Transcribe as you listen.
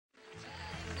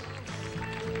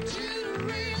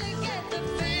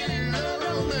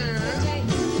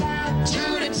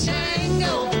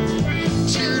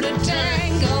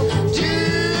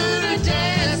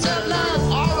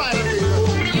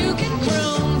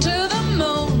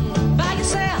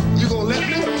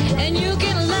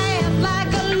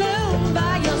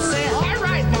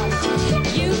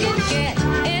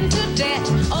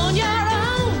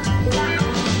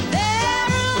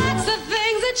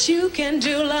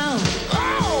along.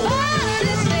 Oh,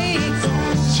 it sings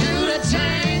to the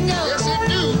tango. Yes, it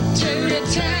do. To the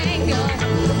tango.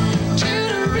 To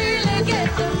really get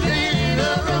the feeling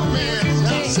of romance.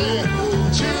 I said,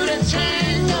 to the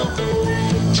tango.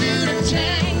 To the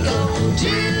tango.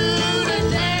 To the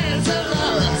dance of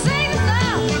love. Sing the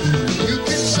song. you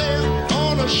can sail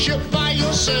on a ship by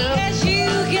yourself. Yes, you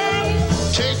can.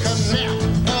 Take a nap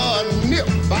or a nip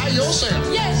by yourself.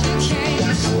 Yes, you can.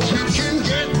 You can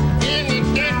get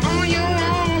anything on your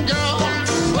own, girl.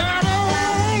 But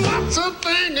oh, lots of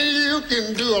things you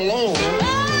can do alone.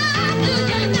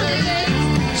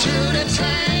 To the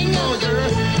tango, girl.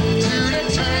 To the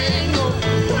tango.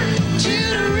 To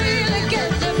really get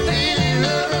the feeling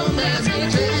of romance.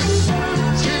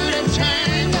 To the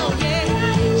tango, yeah.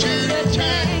 To the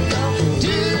tango.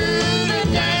 To the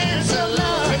dance of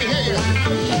love. Let me hear you.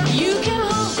 You can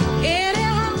hold any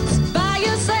house by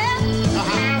yourself.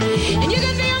 And you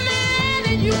can be a man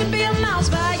and you can be a mouse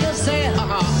by yourself.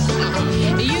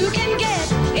 You can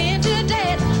get into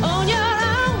debt on your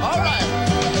own. All right.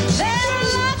 There are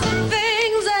lots of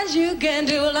things that you can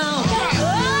do alone.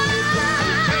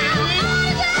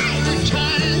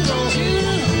 Tango.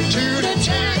 To the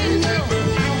tango.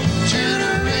 To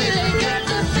really get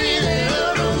the feeling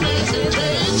of romance it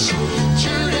takes.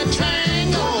 To the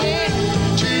tango.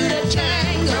 To the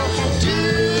tango. To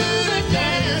the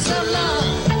dance of love.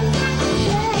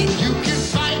 You can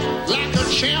fight like a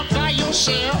champ.